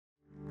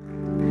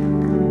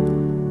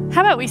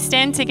about we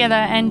stand together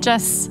and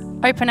just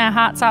open our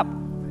hearts up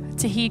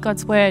to hear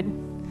God's word?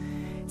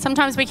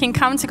 Sometimes we can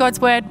come to God's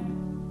word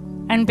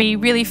and be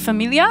really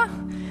familiar,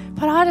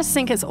 but I just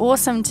think it's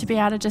awesome to be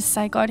able to just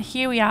say, God,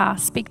 here we are,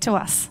 speak to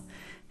us.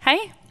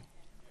 Hey?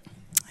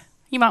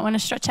 You might want to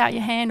stretch out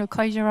your hand or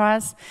close your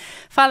eyes.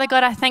 Father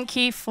God, I thank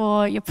you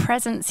for your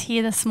presence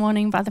here this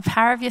morning by the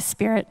power of your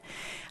Spirit.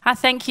 I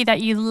thank you that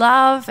you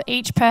love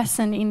each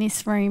person in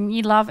this room.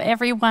 You love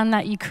everyone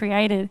that you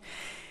created.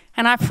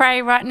 And I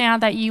pray right now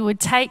that you would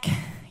take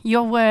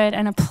your word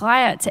and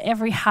apply it to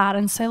every heart.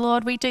 And so,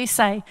 Lord, we do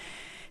say,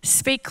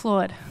 speak,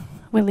 Lord,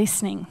 we're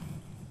listening.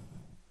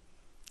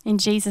 In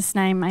Jesus'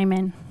 name,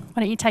 amen.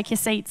 Why don't you take your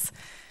seats?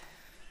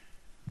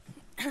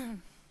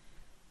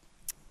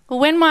 Well,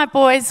 when my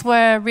boys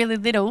were really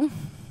little,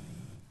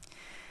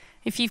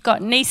 if you've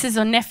got nieces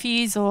or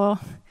nephews or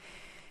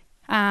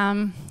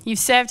you've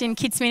served in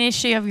kids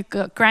ministry or you've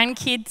got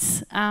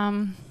grandkids,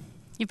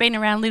 you've been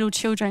around little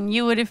children,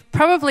 you would have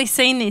probably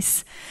seen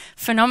this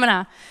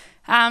phenomena.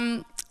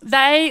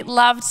 They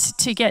loved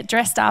to get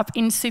dressed up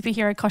in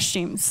superhero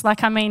costumes,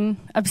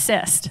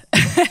 obsessed.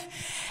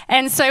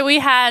 And so we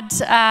had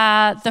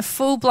the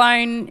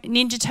full-blown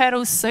Ninja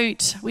Turtle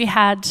suit. We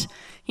had,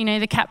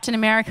 the Captain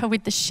America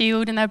with the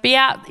shield, and they'd be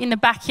out in the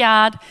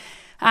backyard,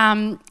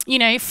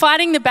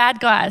 fighting the bad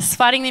guys,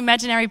 fighting the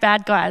imaginary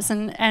bad guys,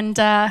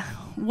 and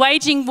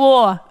waging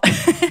war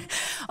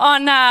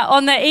on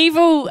the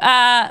evil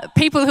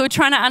people who were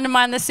trying to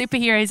undermine the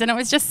superheroes. And it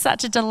was just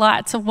such a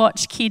delight to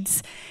watch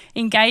kids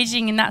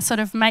engaging in that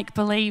sort of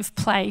make-believe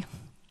play.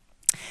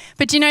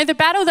 But the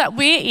battle that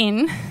we're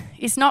in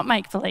is not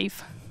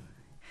make-believe.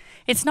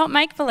 It's not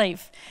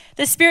make-believe.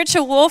 The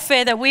spiritual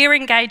warfare that we're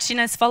engaged in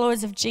as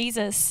followers of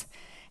Jesus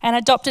and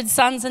adopted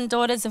sons and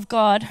daughters of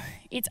God,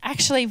 it's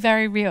actually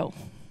very real.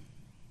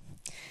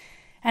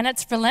 And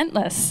it's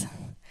relentless.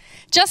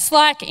 Just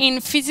like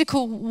in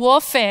physical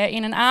warfare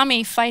in an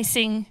army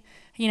facing,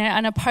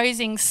 an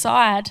opposing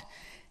side,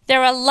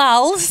 there are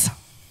lulls.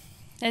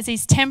 There's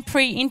these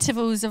temporary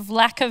intervals of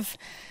lack of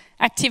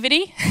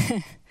activity.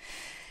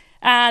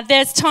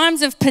 There's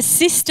times of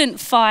persistent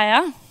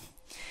fire.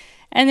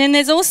 And then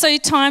there's also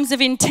times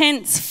of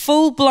intense,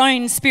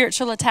 full-blown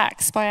spiritual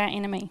attacks by our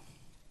enemy.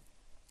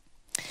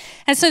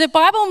 And so the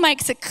Bible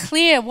makes it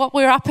clear what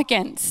we're up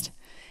against.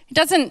 It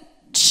doesn't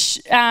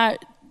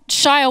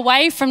shy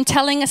away from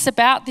telling us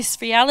about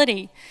this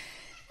reality.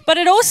 But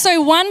it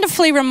also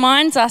wonderfully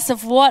reminds us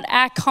of what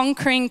our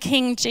conquering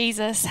King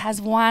Jesus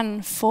has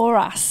won for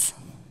us.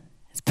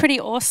 It's pretty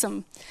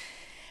awesome.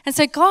 And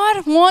so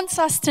God wants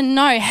us to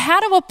know how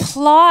to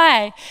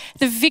apply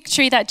the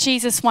victory that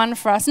Jesus won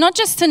for us. Not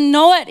just to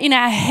know it in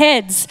our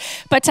heads,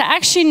 but to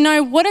actually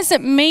know, what does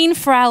it mean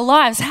for our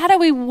lives? How do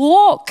we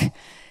walk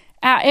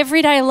our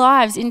everyday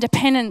lives in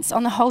dependence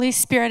on the Holy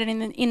Spirit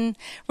and in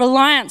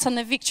reliance on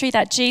the victory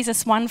that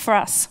Jesus won for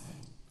us?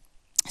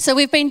 So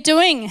we've been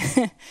doing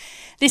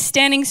this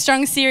Standing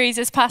Strong series,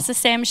 as Pastor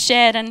Sam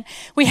shared, and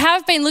we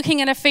have been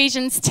looking at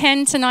Ephesians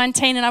 10 to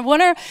 19, and I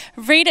want to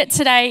read it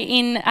today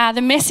in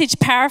the Message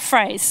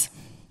paraphrase.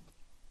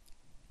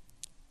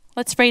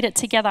 Let's read it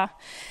together.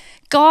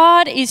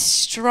 God is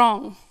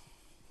strong,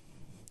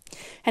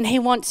 and he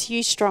wants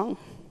you strong.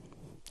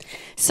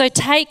 So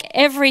take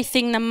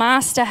everything the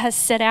Master has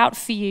set out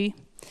for you,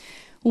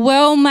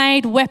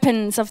 well-made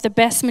weapons of the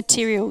best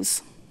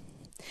materials,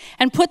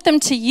 and put them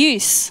to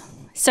use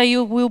so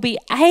you will be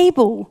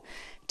able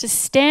to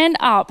stand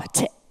up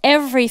to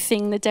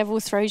everything the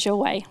devil throws your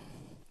way.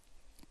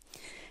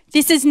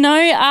 This is no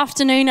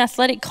afternoon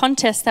athletic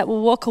contest that we'll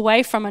walk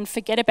away from and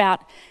forget about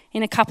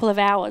in a couple of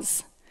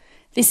hours.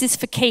 This is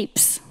for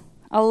keeps.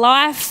 A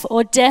life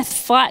or death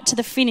fight to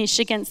the finish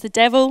against the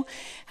devil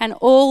and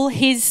all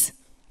his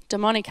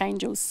demonic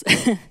angels.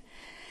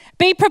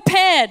 Be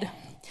prepared.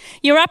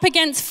 You're up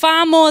against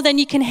far more than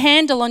you can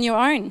handle on your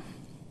own.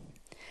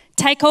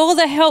 Take all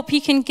the help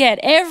you can get,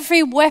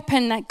 every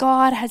weapon that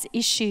God has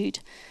issued,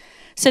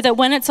 so that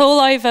when it's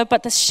all over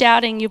but the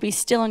shouting, you'll be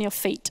still on your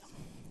feet.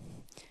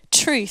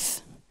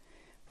 Truth,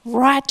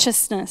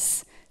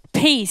 righteousness,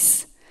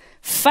 peace,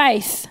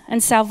 faith,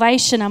 and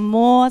salvation are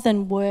more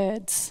than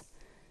words.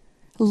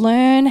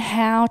 Learn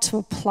how to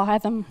apply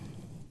them.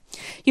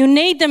 You'll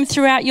need them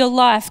throughout your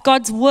life.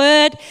 God's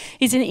word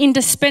is an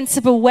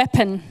indispensable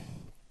weapon.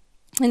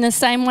 In the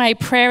same way,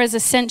 prayer is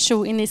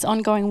essential in this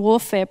ongoing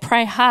warfare.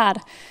 Pray hard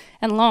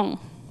and long.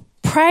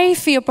 Pray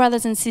for your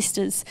brothers and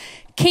sisters.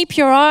 Keep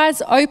your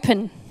eyes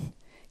open.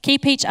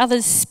 Keep each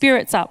other's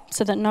spirits up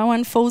so that no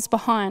one falls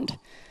behind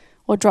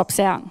or drops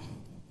out.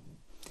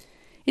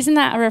 Isn't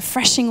that a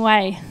refreshing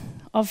way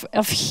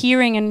of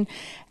hearing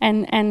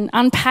and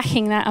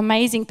unpacking that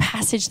amazing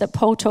passage that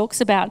Paul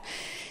talks about?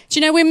 Do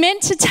you know, we're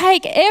meant to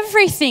take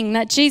everything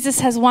that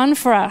Jesus has won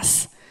for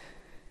us,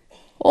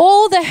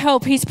 all the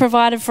help he's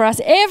provided for us,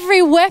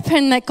 every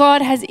weapon that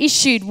God has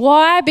issued.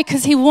 Why?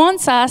 Because he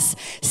wants us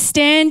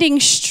standing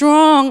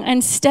strong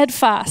and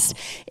steadfast,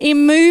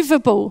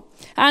 immovable,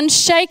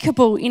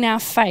 unshakable in our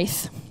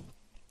faith.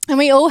 And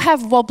we all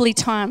have wobbly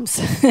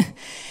times.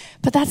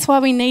 But that's why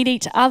we need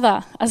each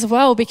other as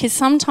well, because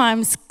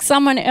sometimes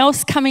someone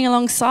else coming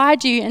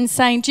alongside you and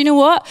saying, do you know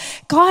what?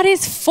 God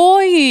is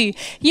for you.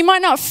 You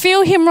might not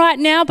feel him right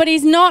now, but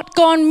he's not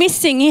gone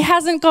missing. He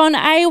hasn't gone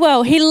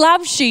AWOL. He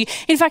loves you.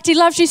 In fact, he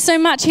loves you so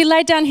much, he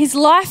laid down his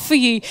life for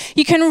you.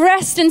 You can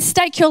rest and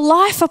stake your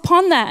life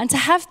upon that. And to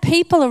have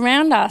people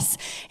around us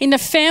in the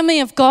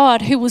family of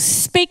God who will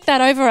speak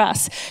that over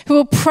us, who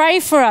will pray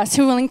for us,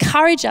 who will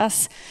encourage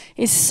us,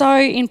 is so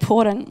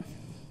important.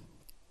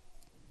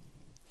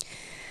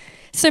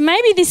 So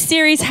maybe this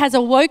series has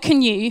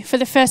awoken you for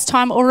the first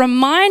time or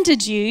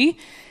reminded you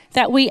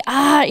that we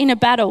are in a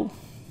battle,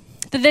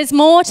 that there's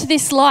more to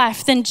this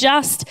life than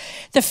just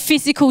the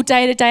physical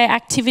day-to-day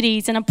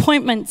activities and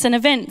appointments and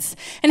events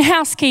and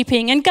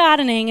housekeeping and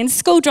gardening and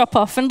school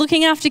drop-off and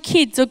looking after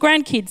kids or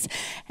grandkids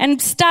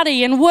and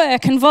study and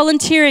work and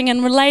volunteering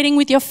and relating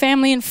with your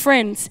family and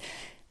friends.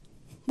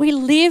 We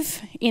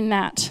live in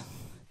that,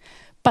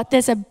 but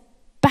there's a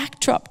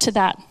backdrop to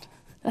that.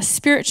 A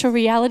spiritual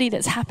reality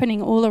that's happening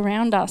all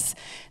around us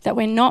that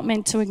we're not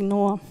meant to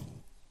ignore.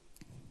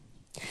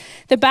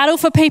 The battle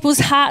for people's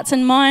hearts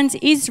and minds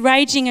is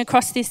raging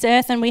across this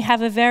earth, and we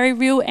have a very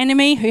real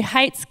enemy who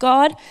hates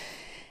God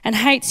and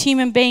hates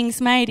human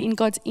beings made in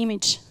God's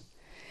image.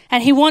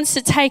 And he wants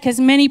to take as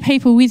many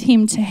people with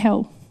him to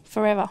hell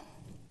forever.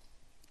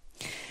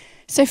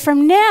 So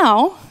from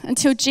now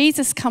until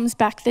Jesus comes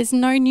back, there's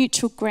no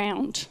neutral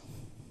ground.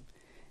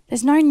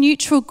 There's no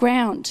neutral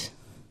ground.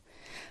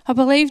 I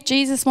believe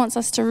Jesus wants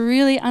us to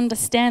really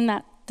understand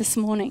that this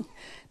morning.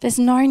 There's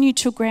no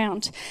neutral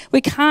ground. We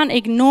can't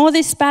ignore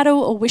this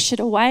battle or wish it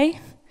away.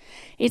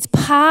 It's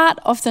part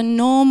of the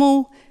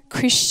normal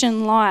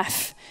Christian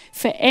life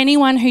for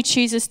anyone who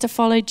chooses to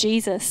follow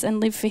Jesus and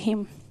live for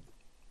him.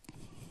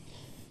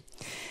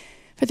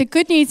 But the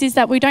good news is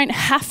that we don't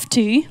have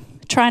to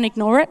try and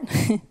ignore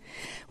it.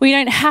 We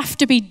don't have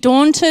to be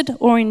daunted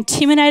or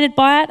intimidated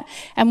by it,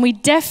 and we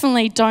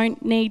definitely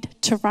don't need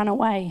to run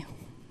away.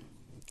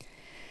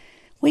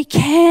 We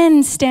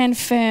can stand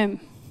firm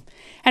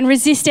and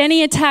resist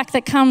any attack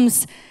that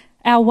comes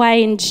our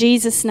way in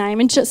Jesus'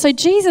 name. And so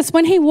Jesus,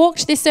 when he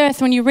walked this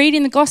earth, when you read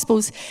in the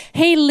Gospels,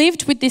 he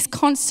lived with this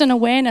constant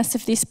awareness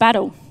of this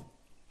battle.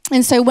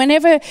 And so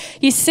whenever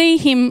you see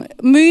him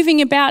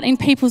moving about in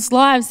people's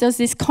lives, there's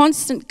this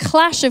constant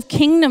clash of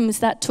kingdoms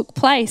that took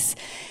place.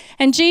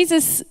 And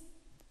Jesus,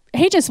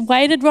 he just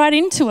waded right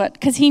into it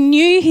because he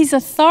knew his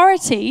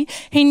authority.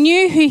 He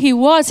knew who he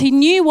was. He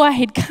knew why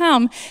he'd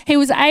come. He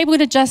was able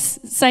to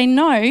just say,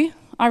 no,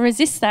 I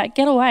resist that.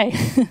 Get away.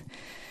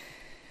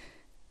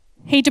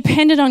 He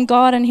depended on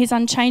God and his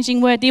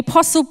unchanging word. The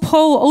Apostle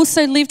Paul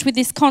also lived with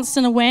this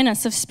constant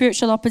awareness of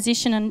spiritual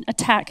opposition and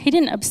attack. He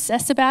didn't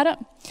obsess about it.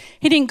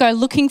 He didn't go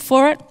looking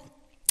for it.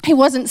 He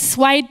wasn't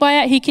swayed by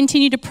it. He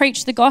continued to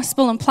preach the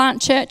gospel and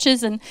plant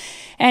churches and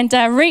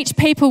reach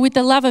people with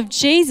the love of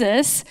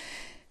Jesus.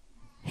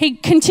 He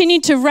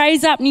continued to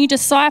raise up new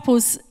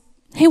disciples.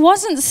 He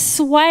wasn't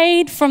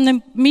swayed from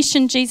the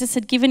mission Jesus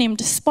had given him,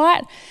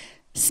 despite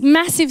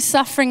massive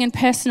suffering and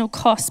personal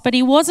cost. But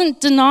he wasn't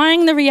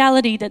denying the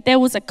reality that there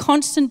was a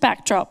constant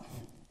backdrop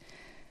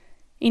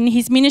in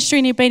his ministry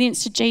and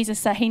obedience to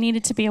Jesus that he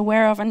needed to be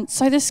aware of. And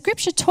so the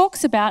scripture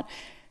talks about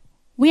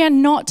we are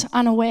not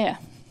unaware.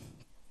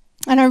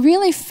 And I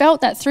really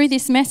felt that through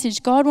this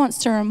message, God wants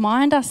to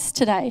remind us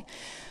today,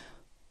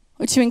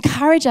 or to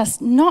encourage us,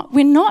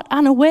 we're not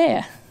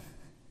unaware.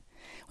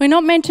 We're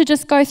not meant to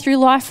just go through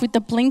life with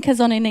the blinkers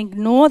on and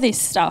ignore this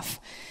stuff.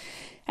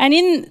 And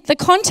in the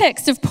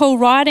context of Paul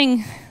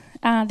writing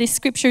this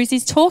scripture,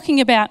 he's talking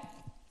about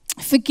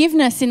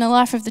forgiveness in the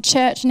life of the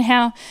church and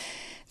how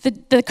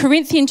the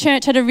Corinthian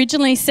church had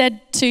originally said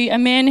to a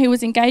man who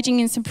was engaging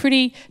in some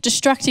pretty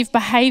destructive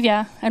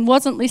behaviour and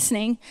wasn't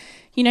listening,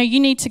 you know, you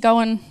need to go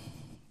and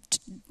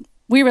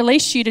we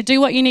release you to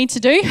do what you need to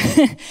do.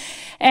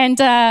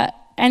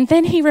 And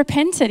then he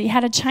repented. He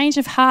had a change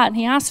of heart and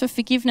he asked for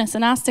forgiveness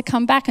and asked to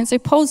come back. And so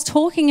Paul's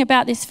talking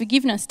about this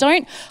forgiveness.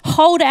 Don't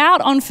hold out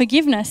on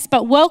forgiveness,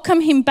 but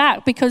welcome him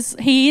back because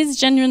he is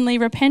genuinely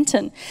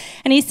repentant.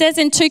 And he says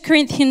in 2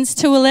 Corinthians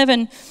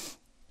 2:11,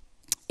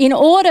 in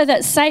order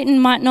that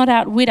Satan might not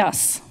outwit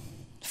us,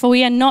 for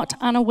we are not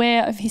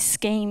unaware of his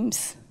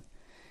schemes.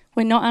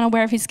 We're not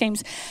unaware of his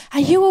schemes. Are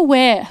you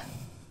aware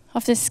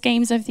of the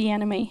schemes of the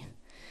enemy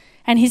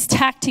and his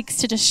tactics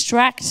to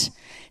distract,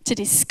 to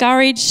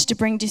discourage, to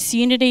bring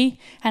disunity,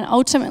 and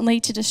ultimately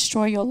to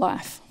destroy your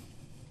life?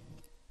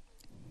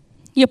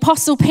 The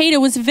Apostle Peter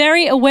was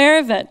very aware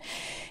of it.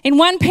 In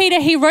 1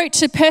 Peter, he wrote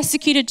to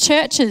persecuted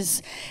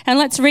churches. And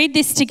let's read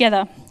this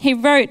together. He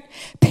wrote,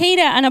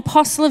 Peter, an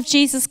apostle of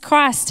Jesus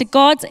Christ, to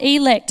God's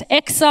elect,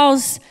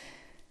 exiles,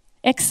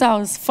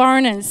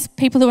 foreigners,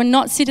 people who are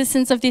not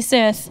citizens of this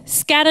earth,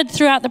 scattered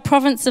throughout the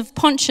province of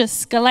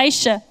Pontus,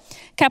 Galatia,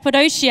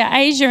 Cappadocia,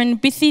 Asia, and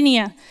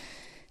Bithynia,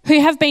 who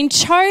have been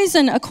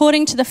chosen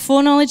according to the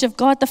foreknowledge of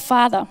God the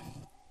Father.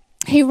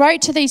 He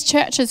wrote to these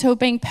churches who are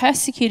being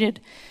persecuted,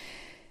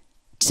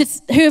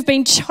 who have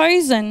been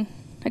chosen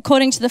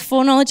according to the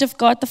foreknowledge of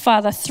God the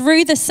Father,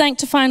 through the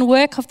sanctifying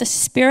work of the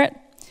Spirit,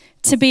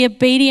 to be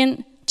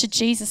obedient to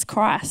Jesus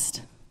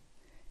Christ.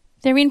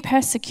 They're in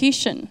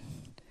persecution.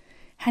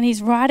 And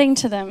he's writing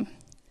to them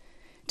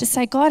to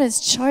say, God has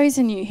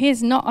chosen you. He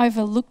has not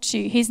overlooked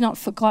you. He's not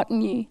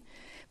forgotten you.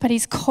 But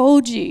he's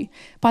called you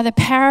by the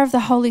power of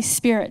the Holy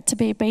Spirit to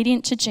be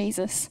obedient to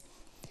Jesus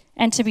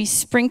and to be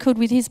sprinkled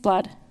with his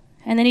blood.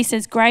 And then he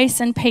says, grace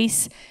and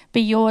peace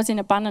be yours in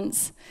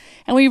abundance.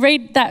 And we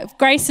read that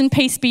grace and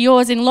peace be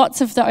yours in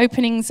lots of the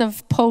openings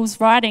of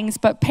Paul's writings.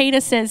 But Peter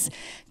says,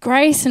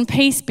 grace and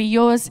peace be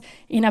yours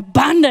in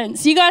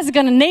abundance. You guys are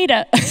going to need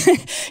it.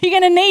 You're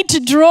going to need to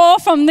draw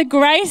from the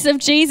grace of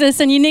Jesus,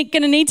 and you're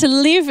going to need to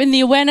live in the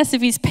awareness of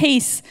his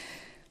peace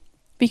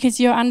because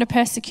you're under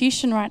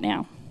persecution right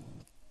now.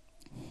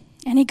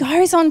 And he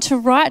goes on to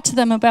write to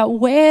them about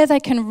where they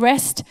can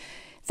rest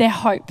their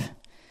hope.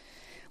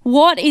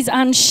 What is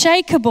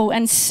unshakable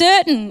and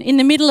certain in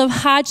the middle of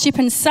hardship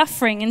and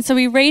suffering. And so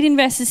we read in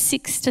verses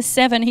 6 to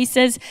 7, he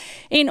says,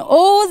 in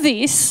all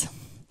this,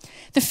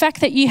 the fact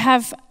that you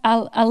have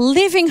a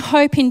living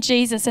hope in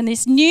Jesus and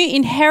this new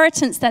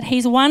inheritance that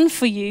he's won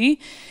for you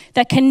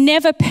that can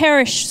never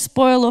perish,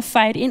 spoil or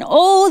fade, in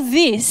all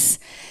this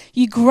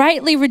you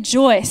greatly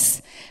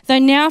rejoice, though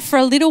now for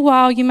a little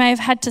while you may have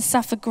had to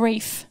suffer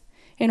grief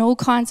in all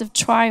kinds of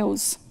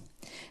trials.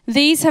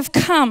 These have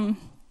come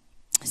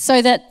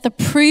so that the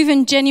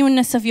proven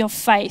genuineness of your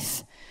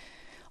faith,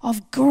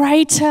 of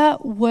greater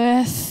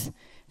worth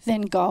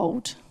than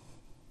gold,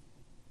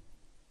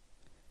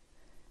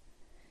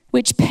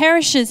 which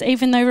perishes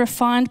even though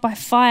refined by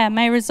fire,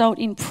 may result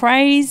in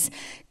praise,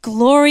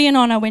 glory and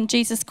honour when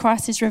Jesus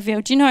Christ is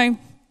revealed. You know,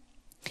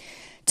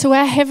 to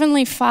our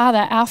Heavenly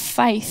Father, our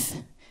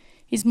faith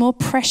is more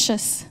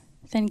precious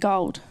than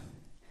gold.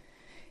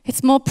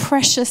 It's more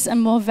precious and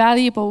more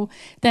valuable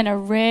than a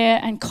rare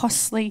and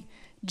costly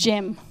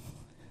gem.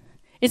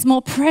 It's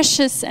more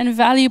precious and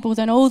valuable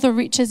than all the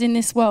riches in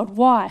this world.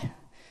 Why?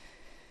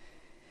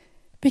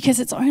 Because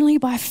it's only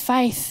by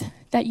faith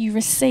that you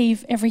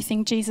receive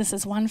everything Jesus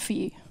has won for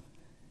you.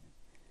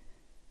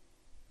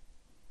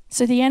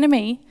 So the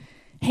enemy,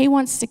 he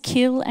wants to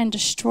kill and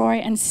destroy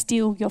and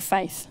steal your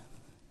faith.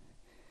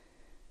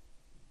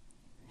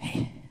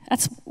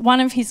 That's one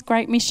of his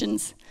great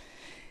missions.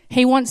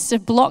 He wants to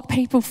block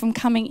people from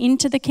coming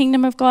into the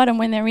kingdom of God, and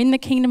when they're in the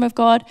kingdom of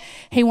God,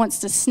 he wants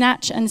to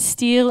snatch and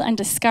steal and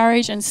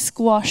discourage and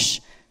squash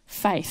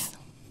faith.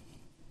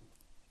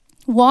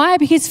 Why?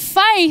 Because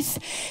faith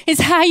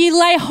is how you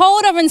lay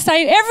hold of and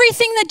say,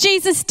 everything that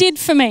Jesus did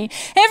for me,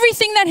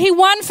 everything that he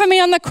won for me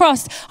on the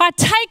cross, I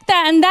take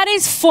that and that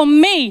is for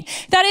me.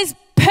 That is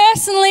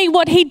personally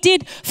what he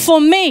did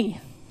for me.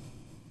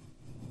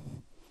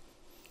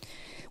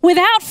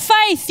 Without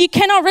faith, you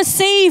cannot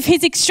receive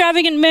his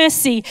extravagant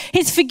mercy,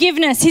 his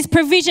forgiveness, his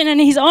provision,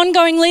 and his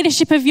ongoing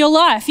leadership of your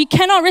life. You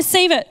cannot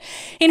receive it.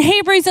 In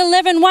Hebrews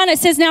 11:1, it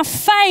says, now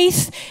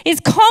faith is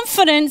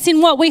confidence in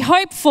what we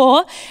hope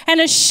for and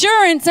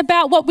assurance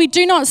about what we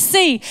do not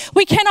see.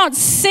 We cannot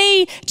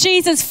see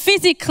Jesus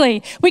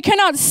physically. We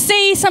cannot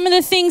see some of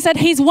the things that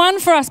he's won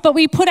for us, but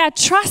we put our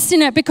trust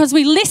in it because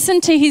we listen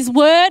to his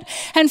word,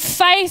 and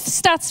faith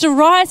starts to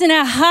rise in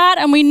our heart,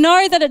 and we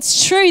know that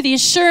it's true. The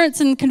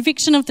assurance and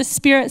conviction of the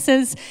Spirit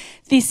says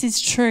this is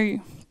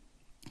true.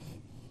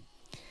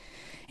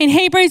 In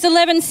Hebrews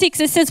 11:6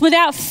 it says,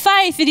 without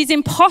faith it is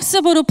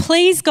impossible to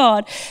please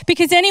God,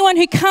 because anyone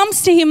who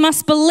comes to him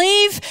must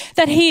believe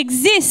that he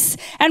exists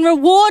and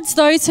rewards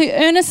those who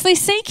earnestly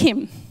seek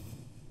him.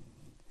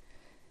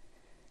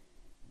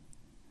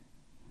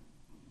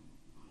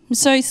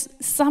 So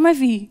some of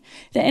you,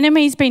 the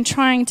enemy's been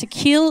trying to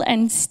kill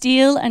and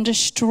steal and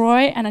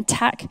destroy and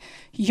attack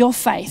your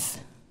faith.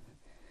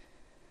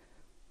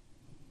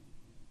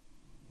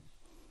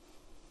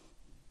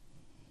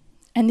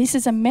 And this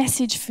is a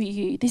message for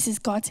you. This is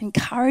God's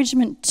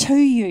encouragement to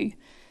you.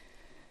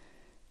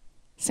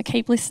 So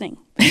keep listening.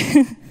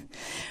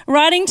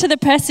 Writing to the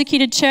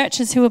persecuted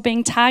churches who are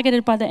being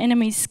targeted by the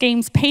enemy's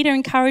schemes, Peter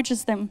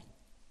encourages them.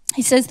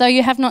 He says, though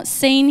you have not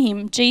seen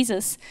him,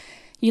 Jesus,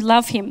 you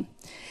love him.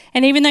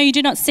 And even though you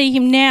do not see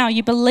him now,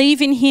 you believe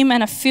in him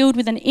and are filled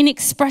with an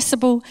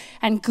inexpressible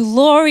and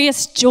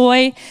glorious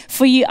joy,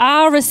 for you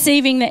are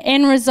receiving the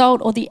end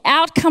result or the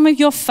outcome of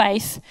your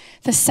faith,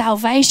 the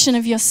salvation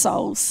of your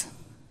souls.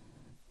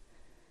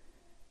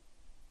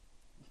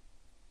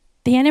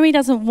 The enemy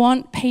doesn't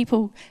want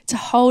people to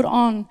hold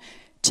on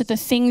to the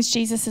things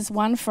Jesus has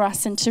won for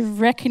us and to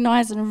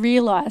recognize and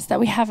realize that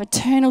we have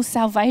eternal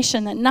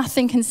salvation, that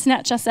nothing can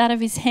snatch us out of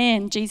his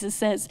hand, Jesus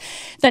says,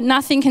 that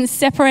nothing can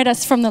separate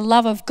us from the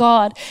love of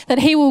God, that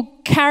he will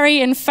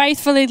carry and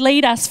faithfully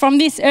lead us from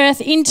this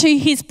earth into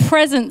his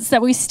presence,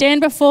 that we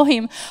stand before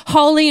him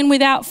holy and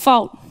without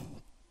fault.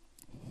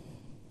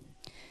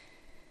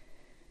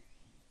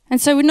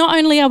 And so not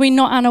only are we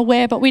not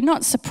unaware, but we're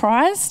not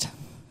surprised.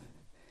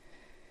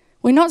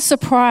 We're not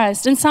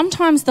surprised. And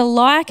sometimes the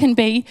lie can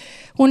be,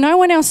 well, no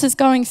one else is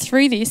going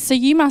through this, so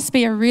you must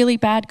be a really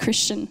bad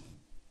Christian.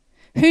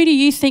 Who do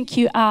you think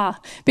you are?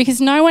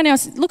 Because no one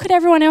else, look at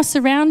everyone else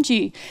around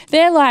you.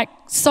 They're like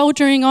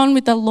soldiering on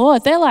with the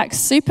Lord. They're like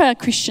super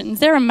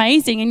Christians. They're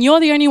amazing. And you're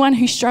the only one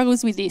who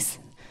struggles with this.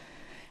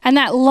 And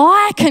that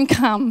lie can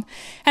come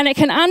and it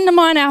can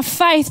undermine our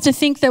faith to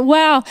think that,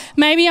 wow,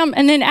 maybe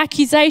and then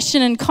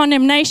accusation and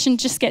condemnation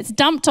just gets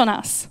dumped on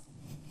us.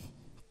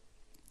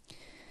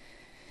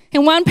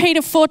 In 1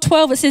 Peter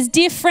 4:12, it says,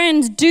 "Dear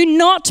friends, do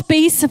not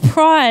be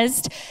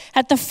surprised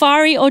at the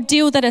fiery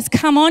ordeal that has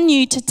come on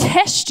you to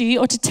test you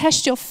or to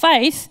test your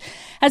faith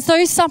as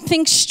though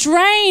something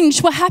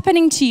strange were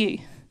happening to you."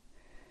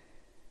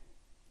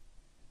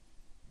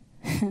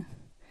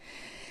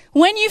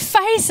 When you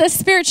face a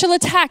spiritual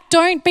attack,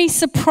 don't be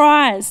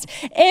surprised.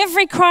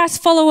 Every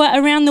Christ follower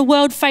around the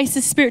world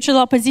faces spiritual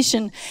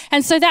opposition.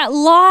 And so that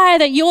lie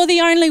that you're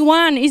the only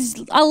one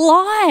is a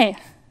lie.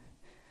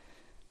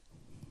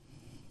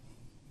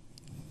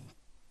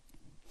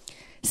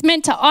 It's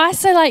meant to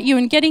isolate you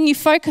and getting you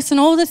focused on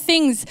all the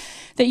things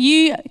that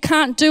you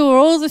can't do or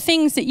all the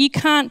things that you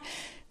can't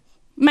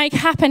make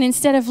happen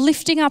instead of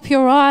lifting up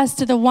your eyes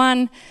to the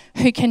one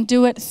who can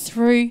do it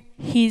through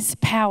his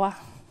power.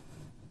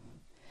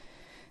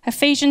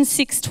 Ephesians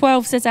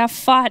 6:12 says, "Our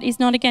fight is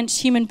not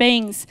against human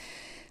beings,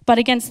 but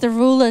against the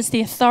rulers,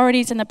 the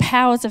authorities and the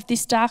powers of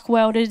this dark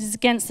world. It is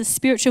against the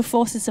spiritual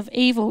forces of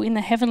evil in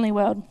the heavenly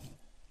world."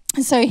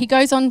 And so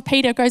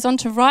Peter goes on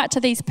to write to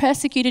these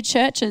persecuted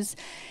churches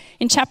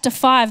in chapter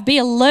 5, "Be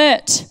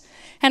alert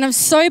and of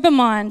sober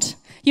mind.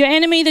 Your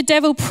enemy, the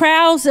devil,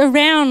 prowls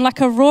around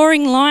like a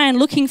roaring lion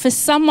looking for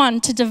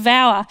someone to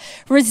devour.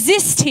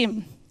 Resist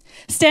him,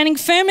 standing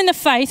firm in the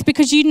faith,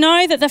 because you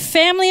know that the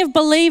family of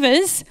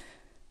believers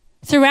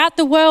throughout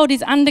the world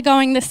is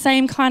undergoing the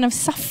same kind of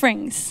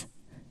sufferings.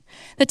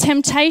 The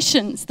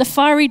temptations, the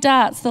fiery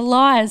darts, the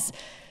lies.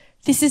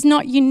 This is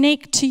not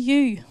unique to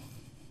you."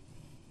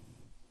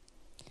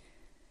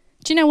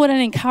 Do you know what an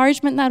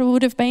encouragement that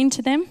would have been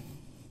to them?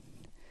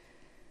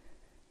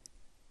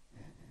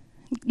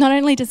 Not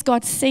only does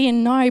God see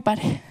and know, but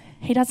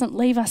he doesn't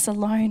leave us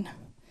alone.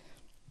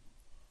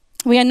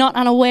 We are not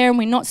unaware and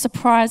we're not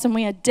surprised and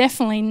we are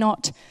definitely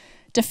not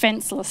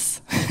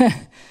defenseless.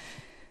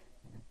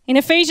 In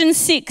Ephesians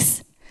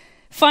 6,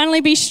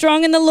 "Finally be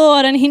strong in the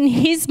Lord and in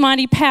his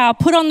mighty power.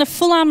 Put on the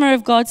full armour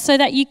of God so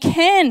that you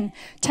can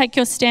take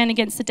your stand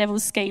against the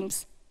devil's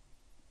schemes."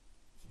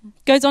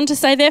 Goes on to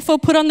say, "Therefore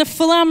put on the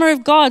full armour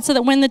of God so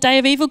that when the day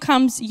of evil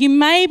comes, you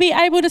may be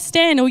able to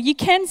stand," or you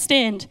can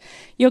stand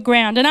your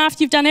ground. "And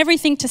after you've done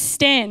everything to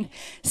stand,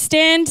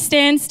 stand,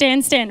 stand,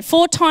 stand, stand."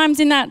 4 times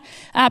in that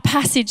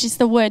passage is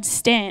the word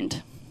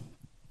stand.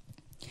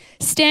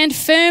 "Stand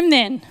firm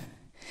then,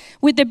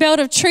 with the belt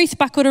of truth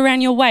buckled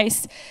around your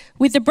waist,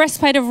 with the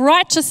breastplate of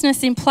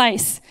righteousness in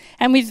place,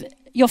 and with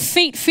your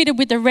feet fitted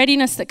with the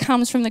readiness that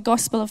comes from the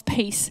gospel of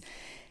peace."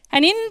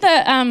 And in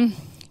the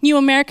New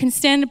American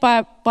Standard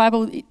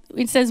Bible,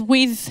 it says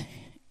 "with"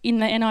 in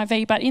the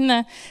NIV, but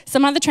in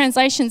some other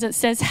translations it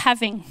says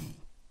having.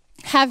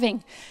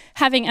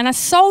 And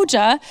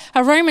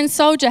a Roman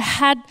soldier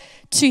had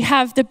to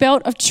have the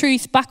belt of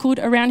truth buckled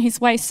around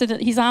his waist so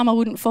that his armour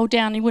wouldn't fall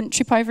down, he wouldn't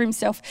trip over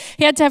himself.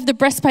 He had to have the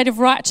breastplate of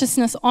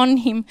righteousness on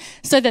him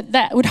so that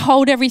that would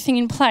hold everything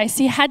in place.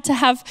 He had to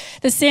have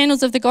the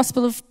sandals of the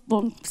gospel of,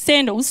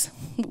 sandals,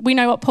 we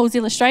know what Paul's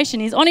illustration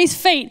is, on his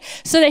feet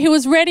so that he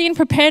was ready and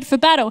prepared for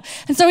battle.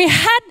 And so he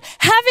had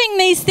having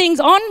these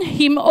things on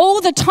him all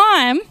the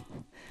time.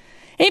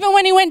 Even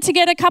when he went to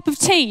get a cup of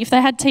tea, if they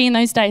had tea in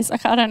those days,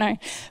 I don't know.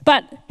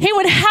 But he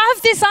would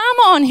have this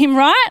armour on him,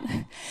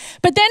 right?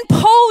 But then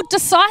Paul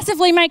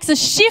decisively makes a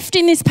shift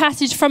in this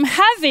passage from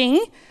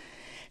having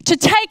to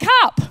take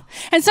up.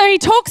 And so he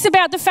talks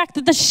about the fact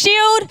that the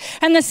shield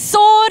and the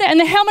sword and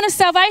the helmet of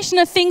salvation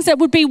are things that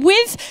would be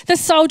with the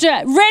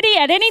soldier ready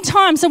at any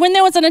time. So when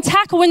there was an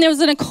attack or when there was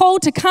a call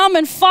to come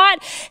and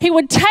fight, he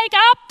would take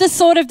up the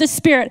sword of the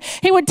Spirit.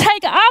 He would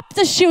take up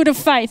the shield of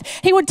faith.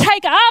 He would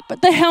take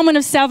up the helmet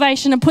of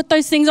salvation and put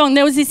those things on.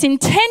 There was this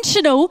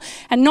intentional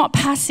and not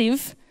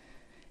passive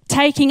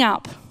taking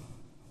up.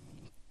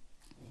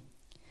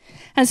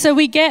 And so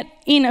we get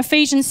in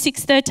Ephesians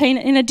 6:13,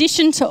 in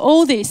addition to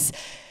all this,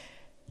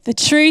 the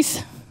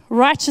truth,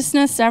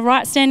 righteousness, our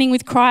right standing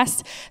with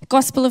Christ, the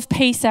gospel of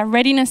peace, our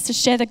readiness to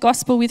share the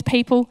gospel with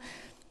people.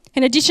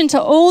 In addition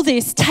to all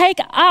this, take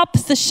up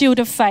the shield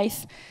of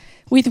faith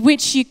with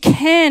which you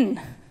can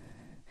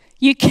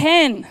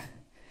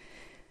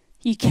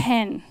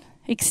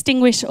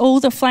extinguish all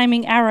the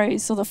flaming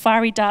arrows or the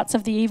fiery darts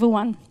of the evil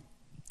one.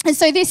 And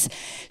so this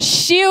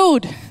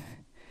shield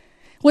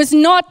was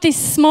not this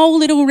small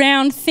little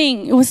round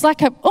thing. It was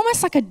like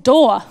almost like a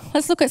door.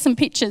 Let's look at some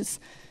pictures.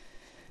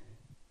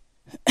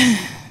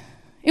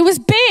 It was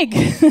big.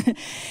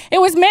 It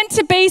was meant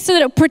to be so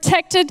that it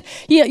protected,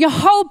 your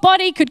whole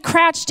body could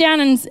crouch down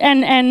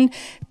and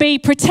be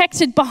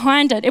protected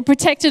behind it. It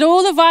protected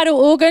all the vital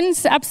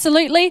organs,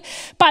 absolutely,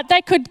 but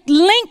they could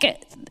link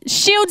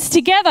shields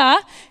together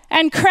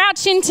and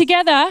crouch in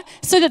together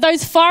so that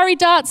those fiery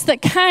darts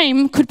that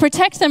came could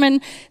protect them.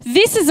 And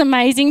this is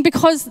amazing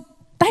because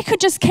they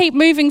could just keep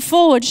moving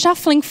forward,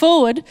 shuffling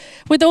forward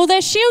with all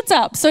their shields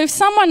up. So if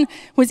someone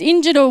was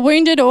injured or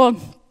wounded or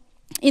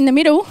in the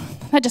middle,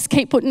 they just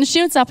keep putting the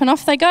shields up and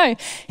off they go. Isn't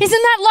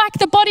that like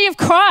the body of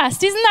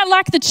Christ? Isn't that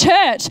like the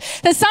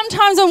church? That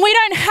sometimes when we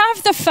don't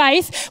have the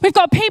faith, we've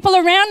got people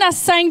around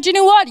us saying, do you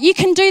know what? You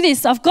can do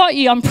this. I've got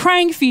you. I'm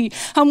praying for you.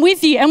 I'm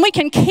with you. And we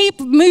can keep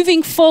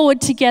moving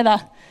forward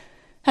together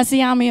as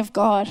the army of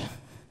God.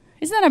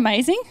 Isn't that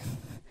amazing?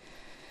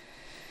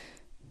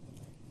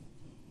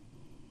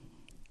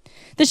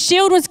 The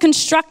shield was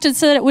constructed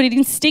so that it would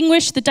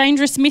extinguish the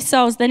dangerous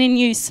missiles then in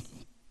use.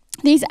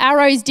 These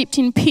arrows dipped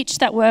in pitch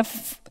that were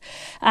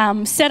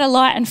set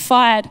alight and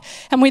fired.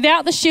 And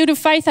without the shield of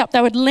faith up,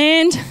 they would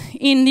land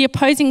in the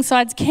opposing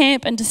side's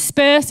camp and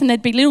disperse, and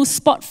there'd be little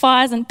spot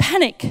fires and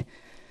panic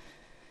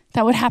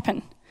that would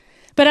happen.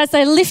 But as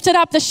they lifted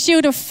up the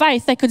shield of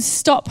faith, they could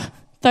stop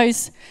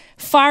those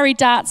fiery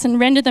darts and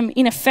render them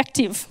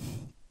ineffective.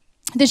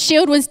 The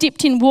shield was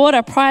dipped in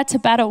water prior to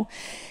battle.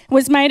 It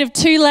was made of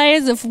 2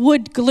 layers of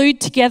wood glued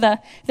together,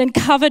 then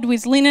covered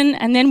with linen,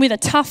 and then with a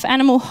tough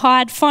animal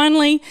hide.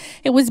 Finally,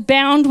 it was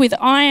bound with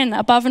iron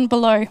above and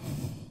below.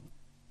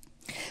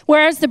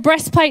 Whereas the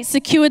breastplate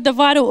secured the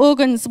vital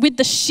organs, with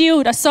the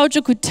shield, a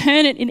soldier could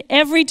turn it in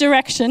every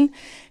direction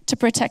to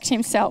protect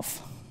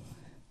himself.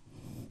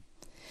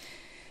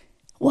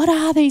 What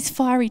are these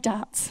fiery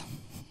darts?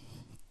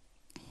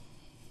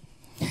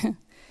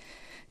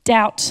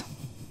 Doubt,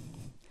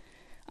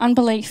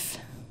 unbelief,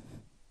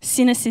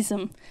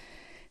 cynicism,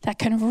 that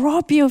can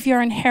rob you of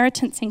your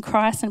inheritance in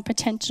Christ and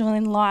potential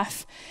in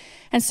life.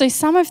 And so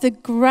some of the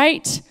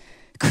great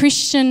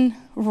Christian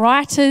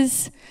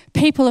writers,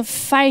 people of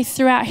faith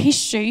throughout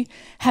history,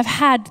 have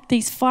had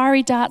these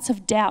fiery darts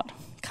of doubt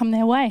come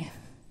their way.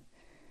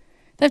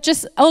 They've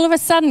just all of a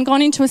sudden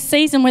gone into a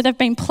season where they've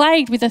been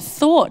plagued with a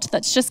thought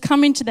that's just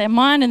come into their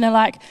mind, and they're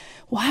like,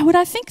 why would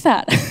I think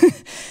that?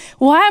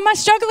 Why am I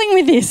struggling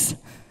with this?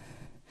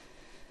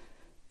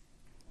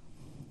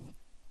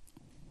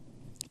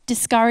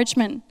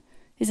 Discouragement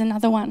is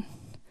another one.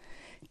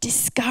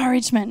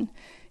 Discouragement.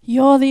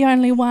 You're the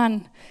only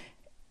one.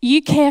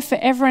 You care for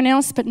everyone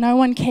else, but no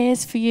one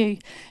cares for you.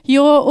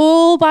 You're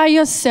all by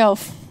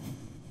yourself.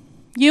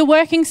 You're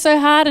working so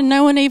hard and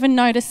no one even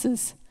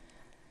notices.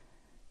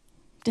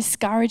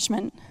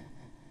 Discouragement.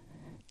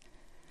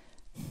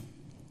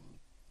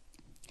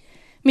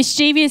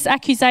 Mischievous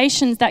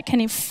accusations that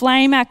can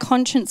inflame our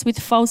conscience with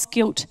false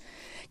guilt,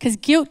 because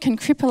guilt can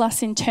cripple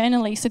us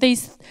internally. So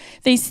these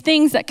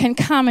things that can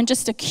come and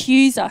just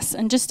accuse us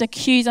and just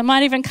accuse. I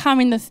might even come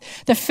in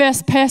the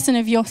first person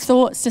of your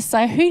thoughts to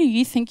say, who do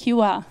you think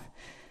you are?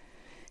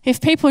 If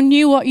people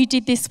knew what you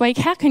did this week,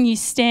 how can you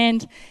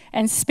stand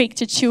and speak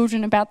to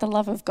children about the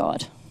love of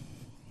God?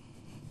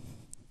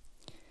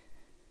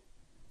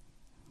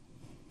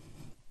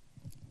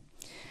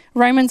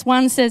 Romans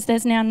 1 says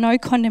there's now no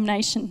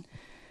condemnation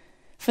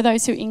for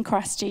those who are in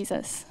Christ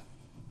Jesus.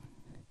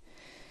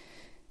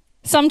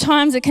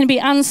 Sometimes it can be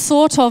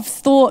unthought of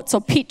thoughts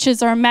or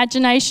pictures or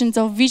imaginations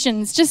or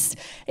visions, just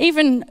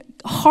even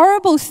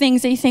horrible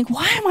things that you think,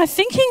 why am I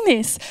thinking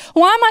this?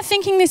 Why am I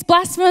thinking this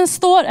blasphemous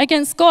thought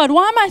against God?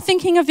 Why am I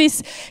thinking of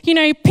this,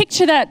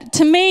 picture that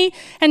to me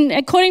and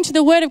according to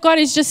the word of God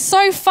is just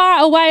so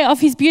far away of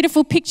his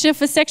beautiful picture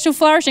for sexual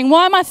flourishing?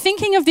 Why am I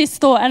thinking of this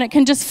thought? And it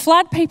can just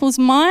flood people's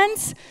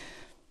minds.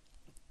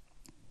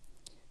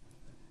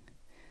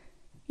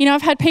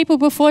 I've had people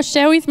before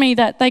share with me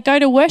that they go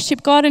to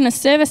worship God in a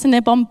service and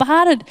they're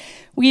bombarded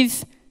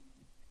with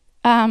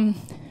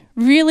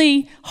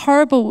really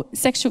horrible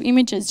sexual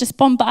images, just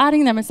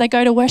bombarding them as they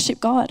go to worship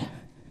God.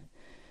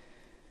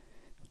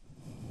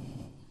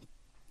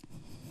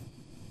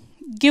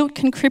 Guilt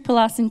can cripple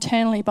us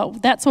internally,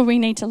 but that's where we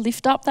need to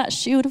lift up that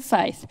shield of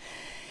faith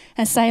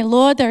and say,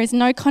 Lord, there is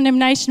no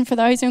condemnation for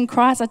those who are in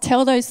Christ. I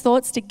tell those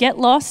thoughts to get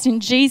lost in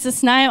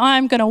Jesus' name. I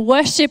am going to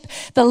worship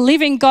the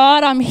living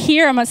God. I'm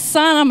here. I'm a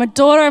son. I'm a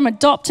daughter. I'm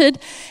adopted.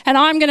 And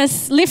I'm going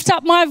to lift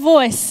up my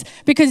voice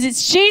because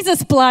it's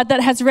Jesus' blood that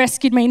has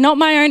rescued me, not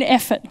my own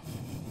effort.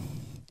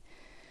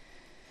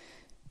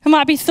 It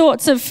might be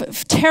thoughts of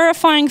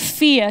terrifying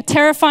fear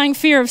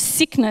of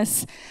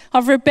sickness,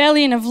 of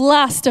rebellion, of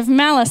lust, of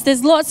malice.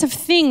 There's lots of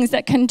things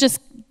that can just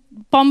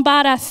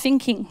bombard our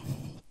thinking.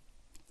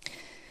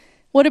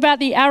 What about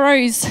the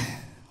arrows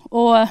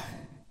or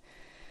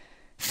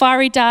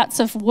fiery darts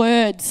of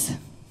words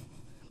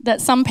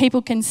that some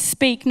people can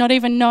speak, not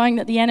even knowing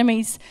that the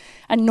enemy's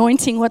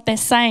anointing what they're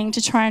saying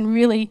to try and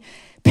really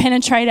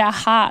penetrate our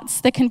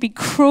hearts? There can be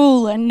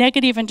cruel and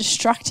negative and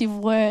destructive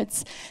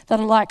words that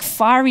are like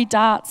fiery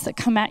darts that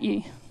come at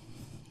you.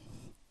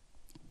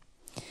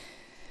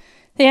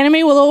 The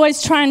enemy will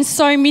always try and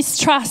sow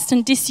mistrust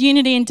and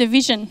disunity and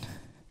division.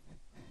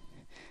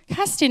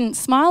 Cass didn't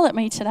smile at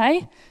me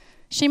today.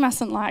 She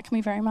mustn't like me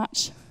very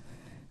much.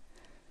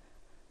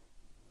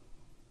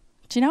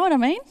 Do you know what I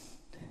mean?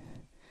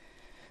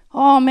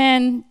 Oh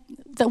man,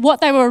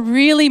 what they were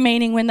really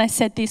meaning when they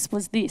said this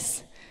was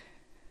this.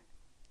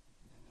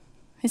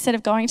 Instead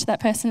of going to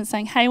that person and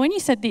saying, hey, when you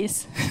said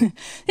this,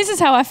 this is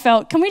how I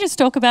felt. Can we just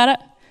talk about it?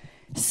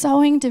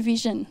 sowing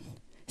division,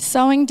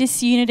 sowing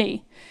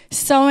disunity,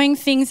 sowing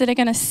things that are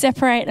going to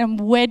separate and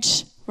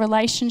wedge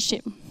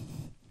relationship,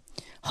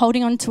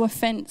 holding on to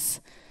offense.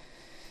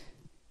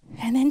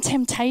 And then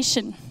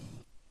temptation.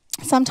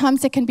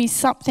 Sometimes there can be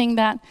something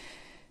that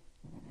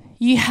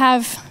you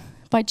have,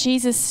 by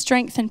Jesus'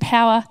 strength and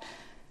power,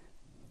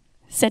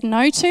 said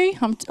no to.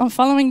 I'm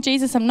following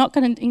Jesus. I'm not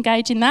going to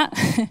engage in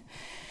that.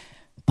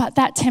 But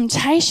that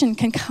temptation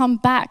can come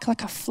back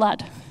like a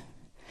flood.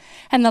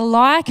 And the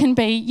lie can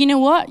be, you know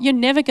what? You're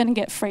never going to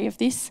get free of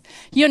this.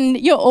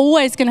 You're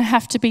always going to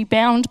have to be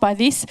bound by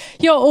this.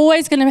 You're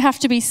always going to have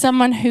to be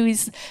someone who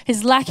is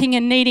lacking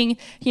and needing,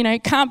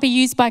 can't be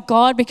used by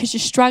God because you're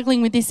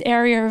struggling with this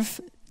area of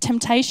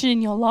temptation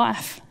in your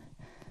life.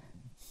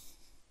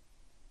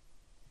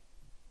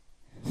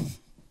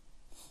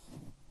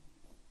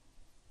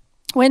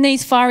 When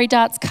these fiery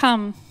darts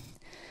come,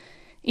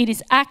 it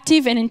is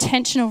active and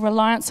intentional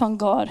reliance on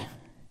God,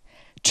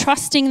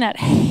 trusting that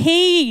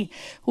He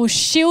will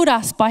shield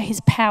us by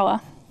His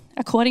power,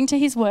 according to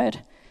His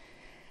word,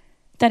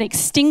 that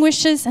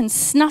extinguishes and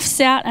snuffs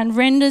out and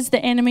renders the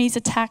enemy's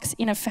attacks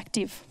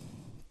ineffective.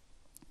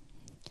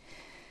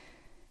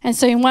 And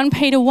so in 1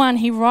 Peter 1,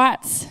 he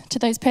writes to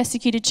those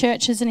persecuted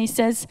churches and he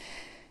says,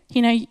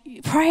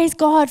 praise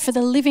God for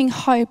the living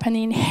hope and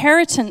the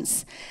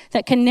inheritance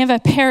that can never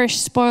perish,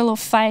 spoil or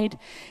fade.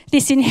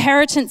 This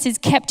inheritance is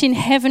kept in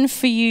heaven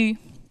for you,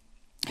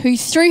 who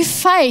through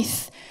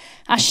faith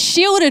are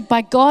shielded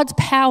by God's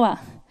power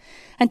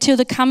until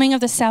the coming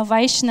of the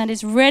salvation that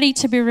is ready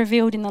to be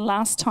revealed in the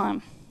last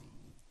time.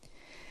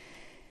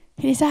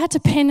 It is our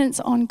dependence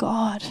on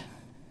God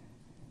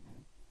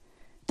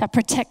that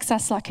protects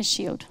us like a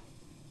shield.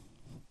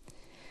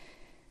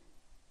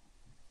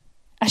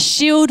 A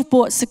shield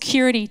brought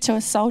security to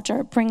a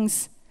soldier.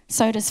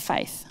 So does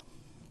faith.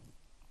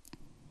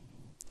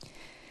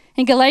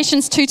 In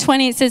Galatians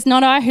 2:20 it says,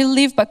 not I who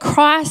live, but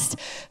Christ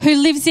who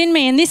lives in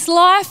me. In this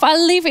life I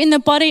live in the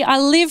body, I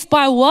live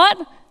by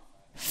what?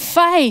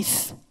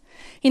 Faith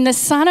in the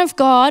Son of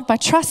God, by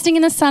trusting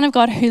in the Son of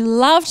God who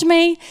loved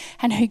me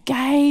and who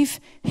gave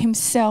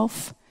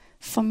himself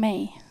for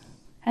me.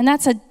 And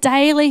that's a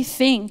daily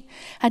thing,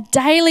 a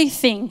daily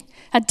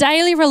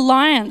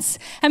reliance.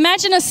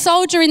 Imagine a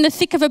soldier in the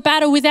thick of a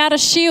battle without a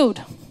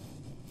shield.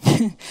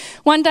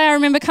 One day I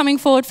remember coming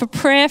forward for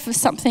prayer for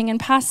something, and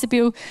Pastor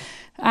Bill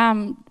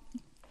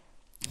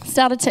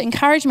started to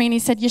encourage me, and he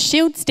said, your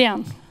shield's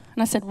down.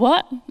 And I said,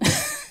 what?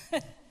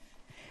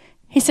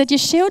 He said, your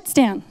shield's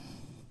down.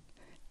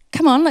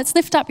 Come on, let's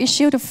lift up your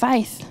shield of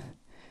faith.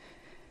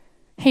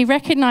 He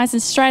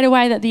recognises straight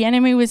away that the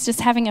enemy was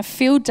just having a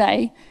field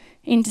day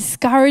in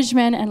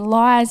discouragement and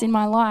lies in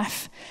my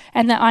life,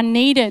 and that I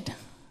needed,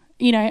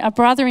 a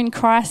brother in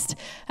Christ,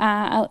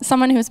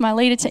 someone who was my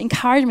leader, to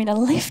encourage me to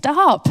lift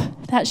up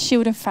that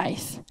shield of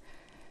faith.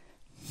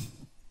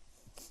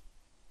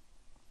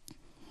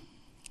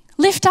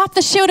 Lift up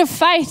the shield of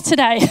faith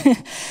today.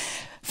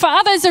 For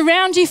others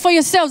around you, for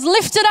yourselves,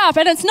 lift it up.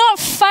 And it's not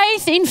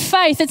faith in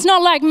faith. It's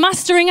not like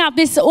mustering up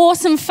this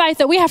awesome faith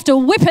that we have to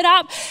whip it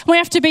up. We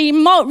have to be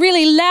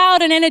really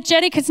loud and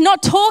energetic. It's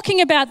not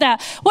talking about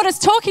that. What it's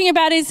talking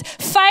about is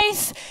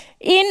faith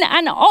in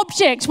an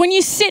object. When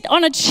you sit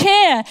on a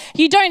chair,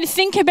 you don't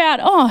think about,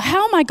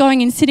 how am I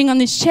going and sitting on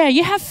this chair?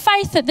 You have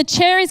faith that the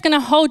chair is going to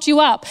hold you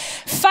up.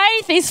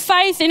 Faith is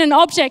faith in an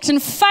object, and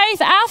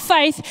our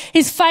faith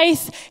is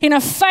faith in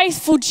a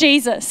faithful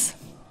Jesus.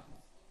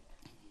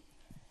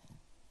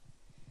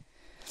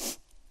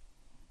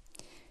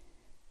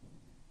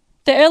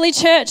 The early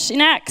church in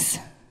Acts,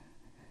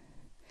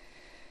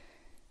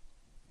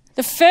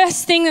 the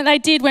first thing that they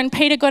did when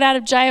Peter got out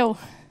of jail,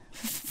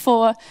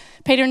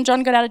 Peter and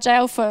John got out of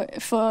jail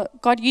for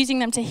God using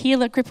them to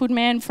heal a crippled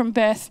man from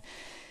birth,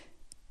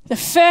 the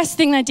first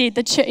thing they did,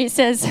 it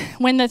says,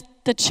 when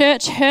the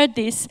church heard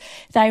this,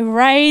 they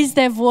raised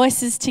their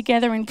voices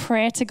together in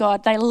prayer to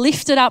God. They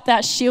lifted up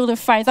that shield of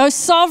faith. Oh,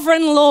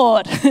 sovereign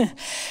Lord,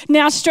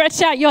 now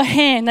stretch out your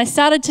hand. They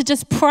started to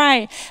just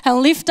pray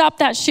and lift up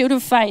that shield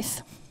of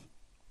faith.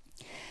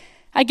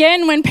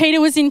 Again, when Peter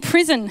was in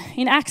prison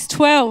in Acts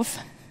 12,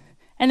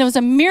 and there was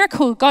a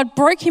miracle, God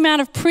broke him out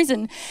of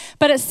prison.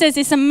 But it says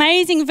this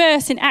amazing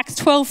verse in Acts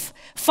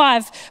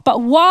 12:5.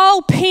 But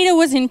while Peter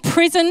was in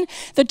prison,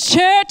 the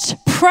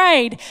church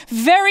prayed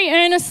very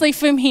earnestly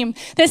for him.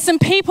 There's some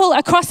people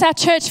across our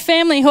church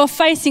family who are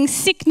facing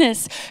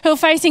sickness, who are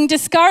facing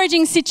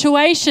discouraging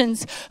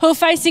situations, who are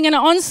facing an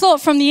onslaught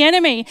from the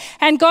enemy.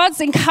 And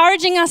God's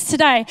encouraging us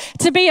today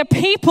to be a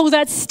people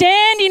that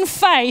stand in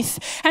faith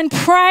and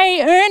pray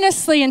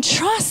earnestly and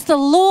trust the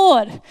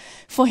Lord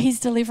for his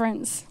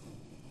deliverance.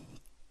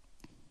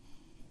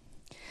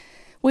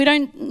 We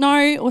don't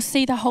know or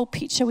see the whole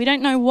picture. We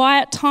don't know why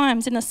at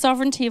times in the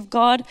sovereignty of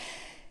God,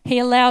 he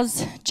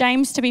allows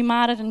James to be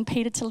martyred and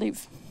Peter to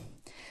live.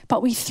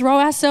 But we throw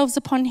ourselves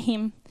upon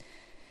him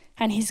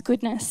and his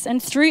goodness.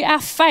 And through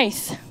our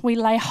faith, we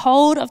lay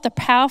hold of the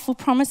powerful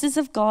promises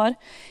of God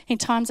in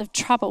times of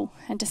trouble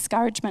and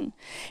discouragement.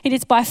 It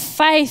is by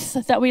faith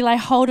that we lay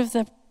hold of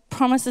the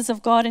promises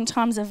of God in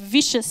times of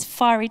vicious,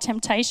 fiery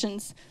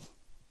temptations.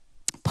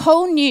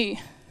 Paul knew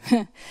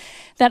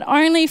that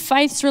only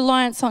faith's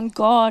reliance on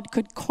God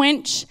could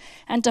quench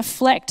and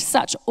deflect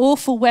such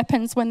awful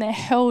weapons when they're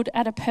hurled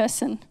at a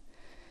person.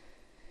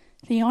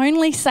 The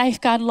only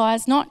safeguard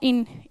lies not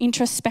in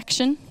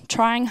introspection,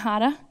 trying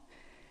harder,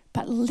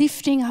 but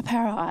lifting up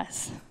our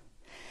eyes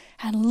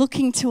and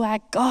looking to our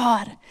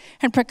God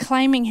and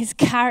proclaiming his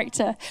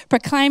character,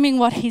 proclaiming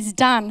what he's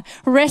done,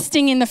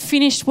 resting in the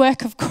finished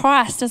work of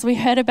Christ as we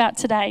heard about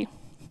today.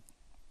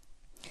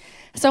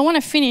 So I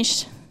want to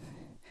finish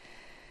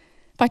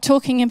by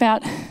talking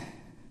about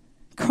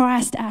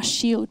Christ, our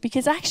shield,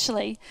 because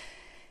actually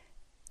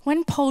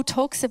when Paul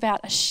talks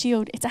about a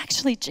shield, it's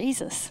actually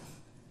Jesus.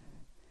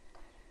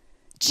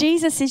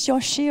 Jesus is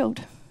your shield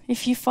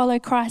if you follow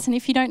Christ. And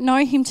if you don't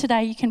know him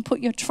today, you can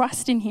put your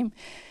trust in him.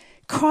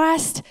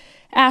 Christ,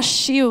 our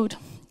shield.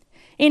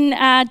 In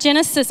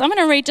Genesis, I'm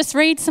going to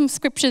read some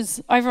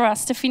scriptures over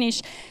us to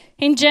finish.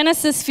 In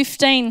Genesis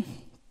 15,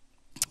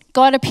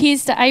 God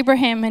appears to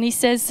Abraham and he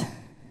says,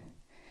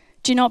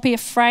 "Do not be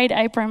afraid,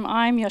 Abram.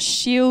 I am your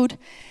shield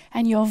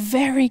and your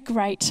very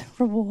great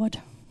reward."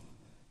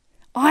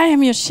 I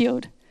am your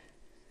shield.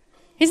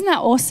 Isn't that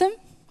awesome?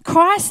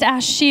 Christ,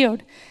 our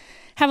shield.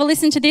 Have a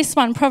listen to this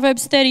one.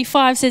 Proverbs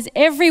 35 says,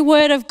 "Every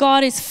word of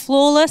God is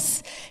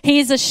flawless. He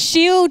is a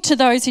shield to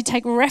those who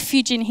take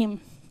refuge in him."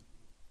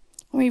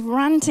 We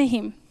run to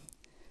him.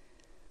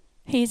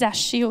 He is our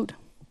shield.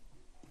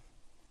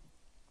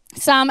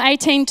 Psalm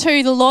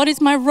 18:2, "The Lord is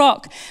my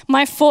rock,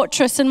 my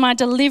fortress and my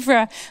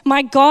deliverer.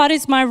 My God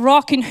is my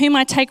rock in whom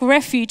I take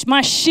refuge,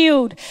 my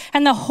shield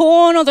and the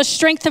horn or the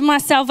strength of my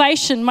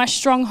salvation, my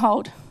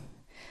stronghold."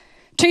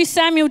 2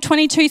 Samuel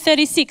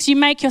 22:36, "You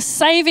make your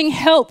saving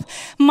help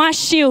my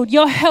shield.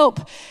 Your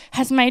help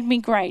has made me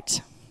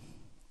great."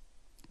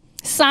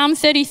 Psalm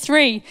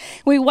 33,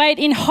 "We wait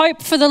in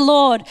hope for the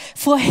Lord,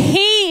 for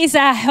he is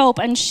our help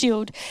and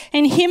shield.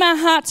 In him our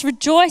hearts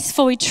rejoice,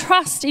 for we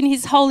trust in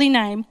his holy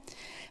name.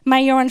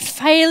 May your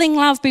unfailing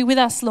love be with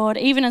us, Lord,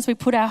 even as we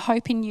put our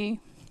hope in you."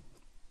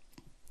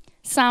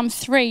 Psalm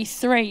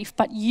 3:3,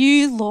 "But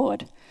you,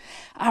 Lord,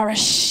 are a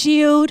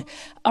shield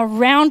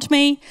around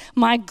me,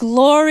 my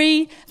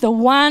glory, the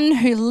one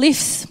who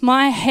lifts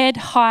my head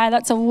high."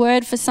 That's a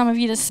word for some of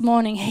you this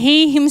morning.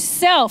 He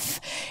himself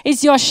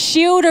is your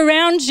shield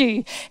around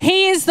you.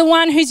 He is the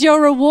one who's your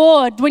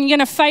reward when you're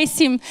going to face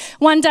him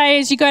one day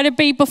as you go to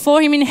be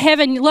before him in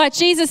heaven. Like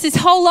Jesus, his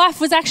whole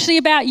life was actually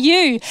about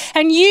you,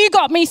 and you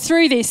got me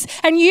through this,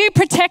 and you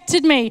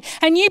protected me,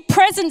 and you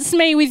presenced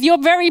me with your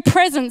very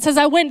presence as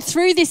I went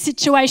through this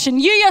situation.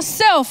 You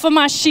yourself are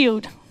my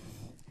shield.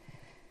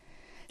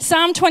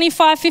 Psalm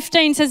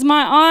 25:15 says,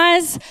 "My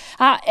eyes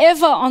are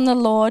ever on the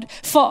Lord,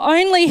 for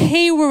only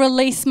he will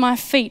release my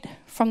feet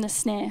from the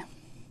snare."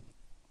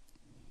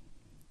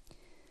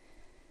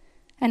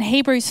 And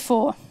Hebrews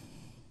 4.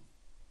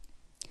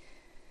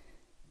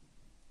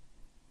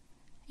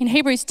 In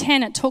Hebrews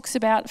 10, it talks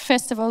about,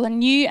 first of all, a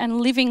new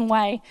and living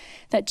way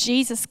that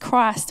Jesus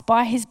Christ,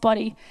 by his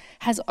body,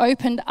 has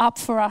opened up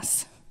for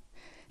us.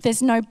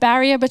 There's no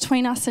barrier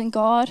between us and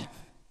God.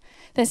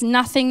 There's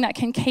nothing that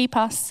can keep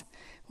us.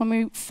 When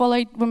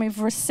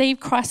we've received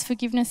Christ's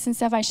forgiveness and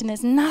salvation,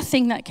 there's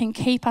nothing that can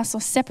keep us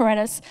or separate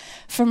us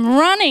from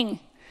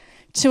running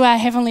to our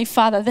Heavenly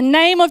Father. The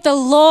name of the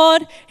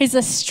Lord is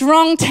a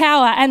strong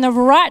tower, and the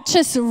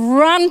righteous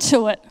run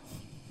to it.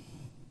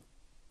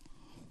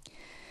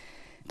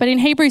 But in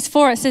Hebrews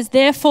 4, it says,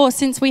 "Therefore,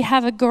 since we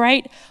have a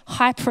great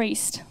high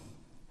priest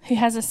who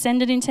has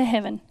ascended into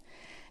heaven,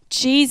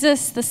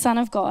 Jesus, the Son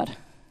of God."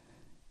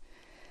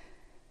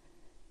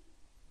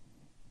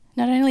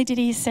 Not only did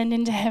he ascend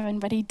into heaven,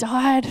 but he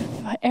died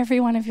for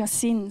every one of your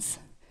sins.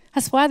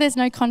 That's why there's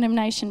no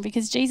condemnation,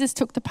 because Jesus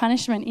took the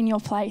punishment in your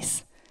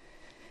place.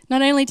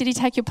 Not only did he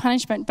take your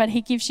punishment, but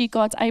he gives you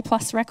God's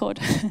A+ record,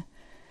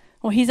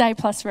 or his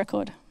A+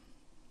 record.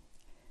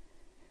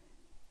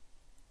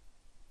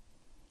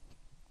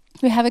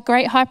 We have a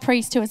great high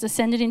priest who has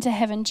ascended into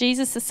heaven,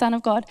 Jesus, the Son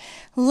of God.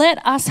 Let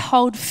us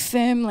hold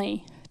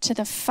firmly to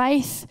the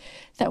faith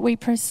that we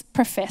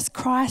profess.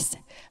 Christ,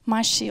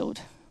 my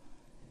shield.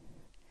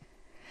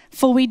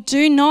 For we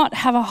do not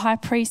have a high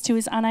priest who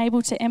is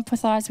unable to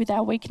empathize with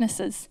our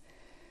weaknesses.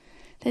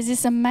 There's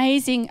this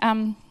amazing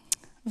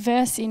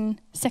verse in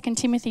 2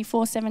 Timothy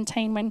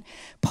 4:17 when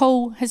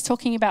Paul is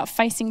talking about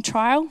facing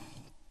trial.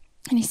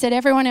 And he said,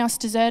 "Everyone else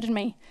deserted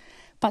me,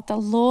 but the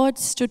Lord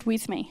stood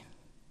with me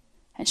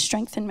and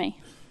strengthened me."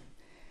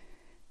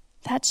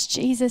 That's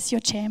Jesus,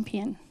 your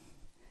champion.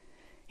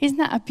 Isn't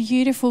that a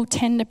beautiful,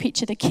 tender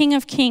picture? The King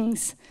of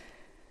Kings,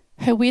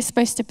 who we're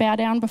supposed to bow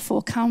down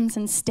before, comes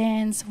and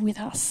stands with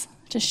us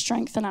to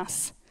strengthen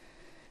us.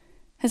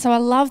 And so I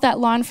love that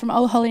line from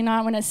Oh Holy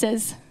Night when it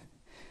says,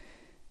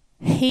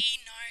 "He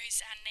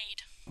knows our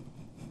need.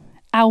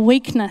 Our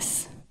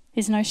weakness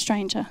is no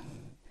stranger.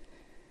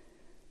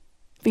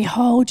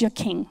 Behold your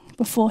King,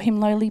 before him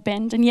lowly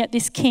bend." And yet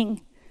this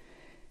King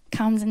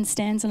comes and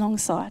stands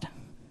alongside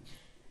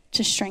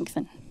to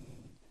strengthen.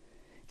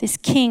 This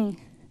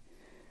King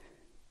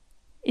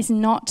is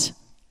not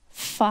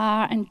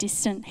far and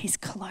distant. He's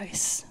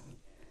close.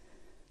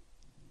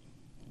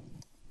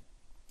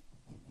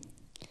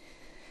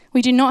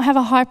 We do not have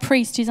a high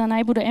priest who's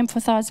unable to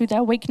empathize with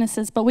our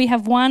weaknesses, but we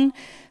have one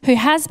who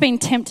has been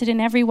tempted in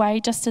every way,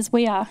 just as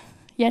we are,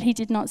 yet he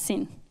did not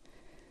sin.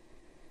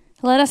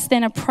 Let us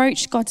then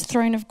approach God's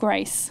throne of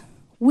grace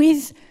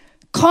with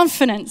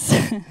confidence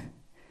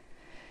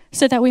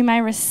so that we may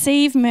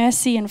receive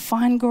mercy and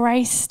find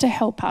grace to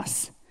help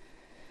us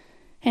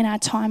in our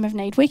time of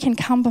need. We can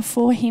come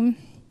before him,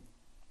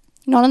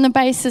 not on the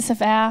basis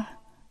of our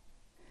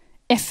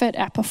effort,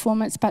 our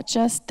performance, but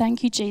just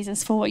thank you,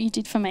 Jesus, for what you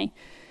did for me.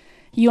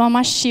 You are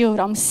my shield.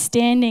 I'm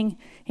standing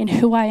in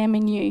who I am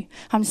in you.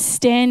 I'm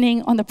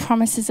standing on the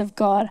promises of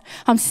God.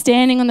 I'm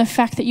standing on the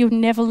fact that you'll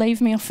never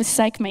leave me or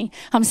forsake me.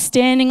 I'm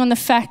standing on the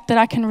fact that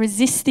I can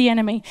resist the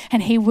enemy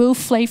and he will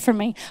flee from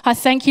me. I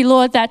thank you,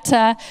 Lord,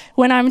 that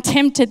when I'm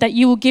tempted, that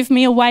you will give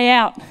me a way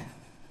out.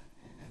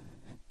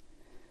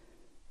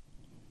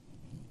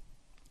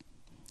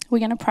 We're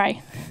going to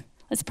pray.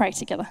 Let's pray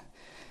together.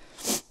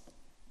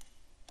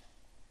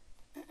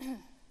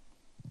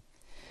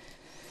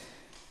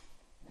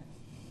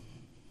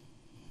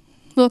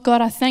 Lord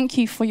God, I thank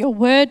you for your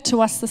word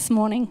to us this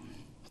morning.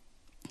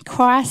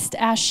 Christ,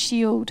 our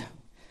shield,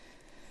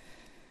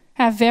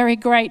 our very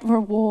great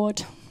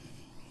reward.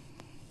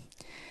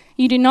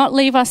 You do not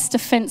leave us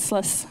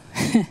defenseless.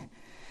 You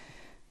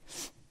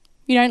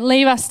don't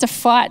leave us to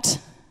fight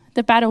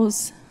the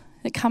battles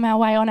that come our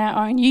way on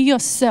our own. You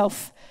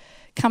yourself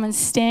come and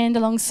stand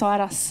alongside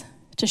us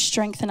to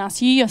strengthen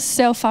us. You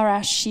yourself are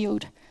our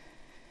shield.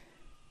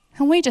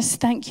 And we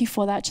just thank you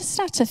for that. Just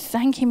start to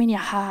thank him in your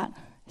heart.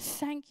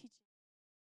 Thank you.